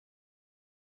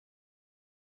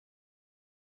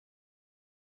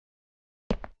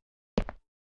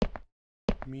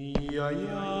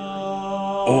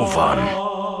Ovan.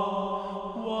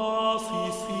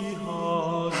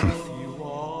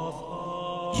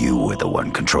 You were the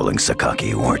one controlling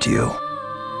Sakaki, weren't you?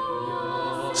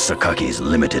 Sakaki's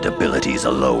limited abilities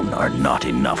alone are not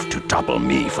enough to topple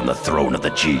me from the throne of the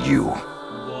GU.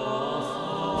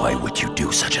 Why would you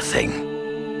do such a thing?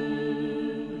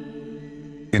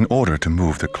 In order to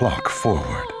move the clock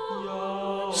forward.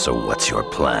 So what's your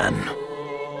plan?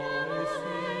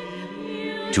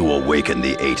 To awaken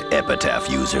the 8 epitaph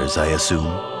users, I assume?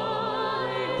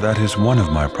 That is one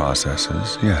of my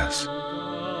processes, yes.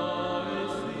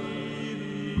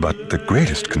 But the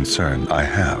greatest concern I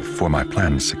have for my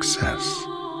plan's success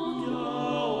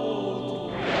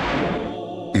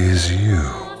is you,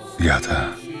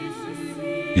 Yata.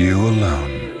 You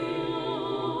alone.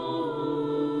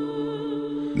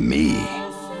 Me?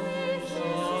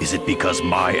 Is it because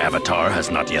my avatar has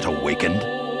not yet awakened?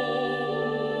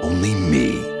 Only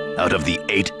me, out of the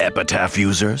 8 epitaph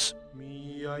users?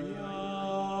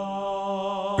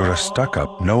 You're a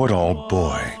stuck-up, know-it-all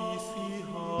boy.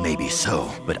 Maybe so,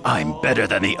 but I'm better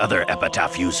than the other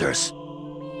epitaph users.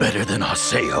 Better than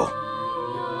Haseo.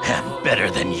 And better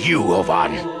than you,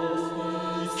 Ovan.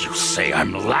 You say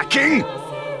I'm lacking?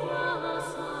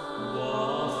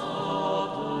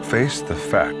 Face the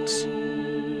facts.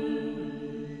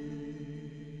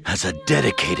 As a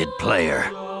dedicated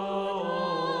player,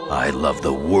 I love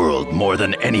the world more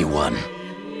than anyone.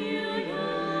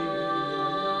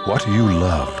 What you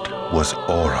loved was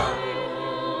aura.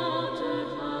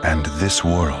 And this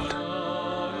world.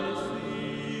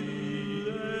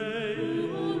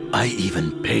 I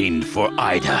even pained for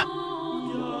Ida.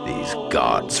 These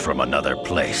gods from another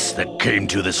place that came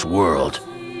to this world.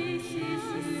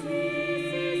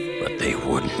 But they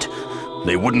wouldn't.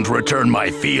 They wouldn't return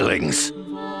my feelings.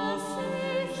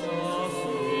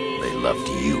 They loved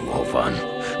you, Ovan.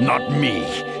 Not me.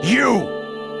 You!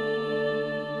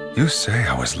 You say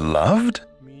I was loved?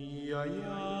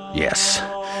 Yes,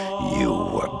 you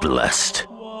were blessed.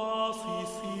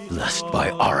 Blessed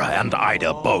by Ara and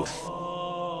Ida both.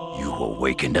 You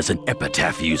awakened as an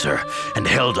epitaph user and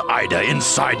held Ida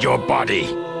inside your body.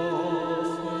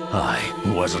 I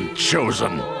wasn't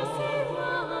chosen,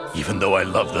 even though I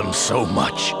love them so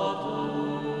much.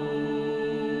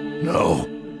 No.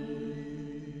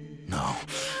 No.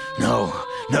 No.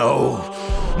 No.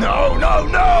 No, no,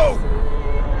 no!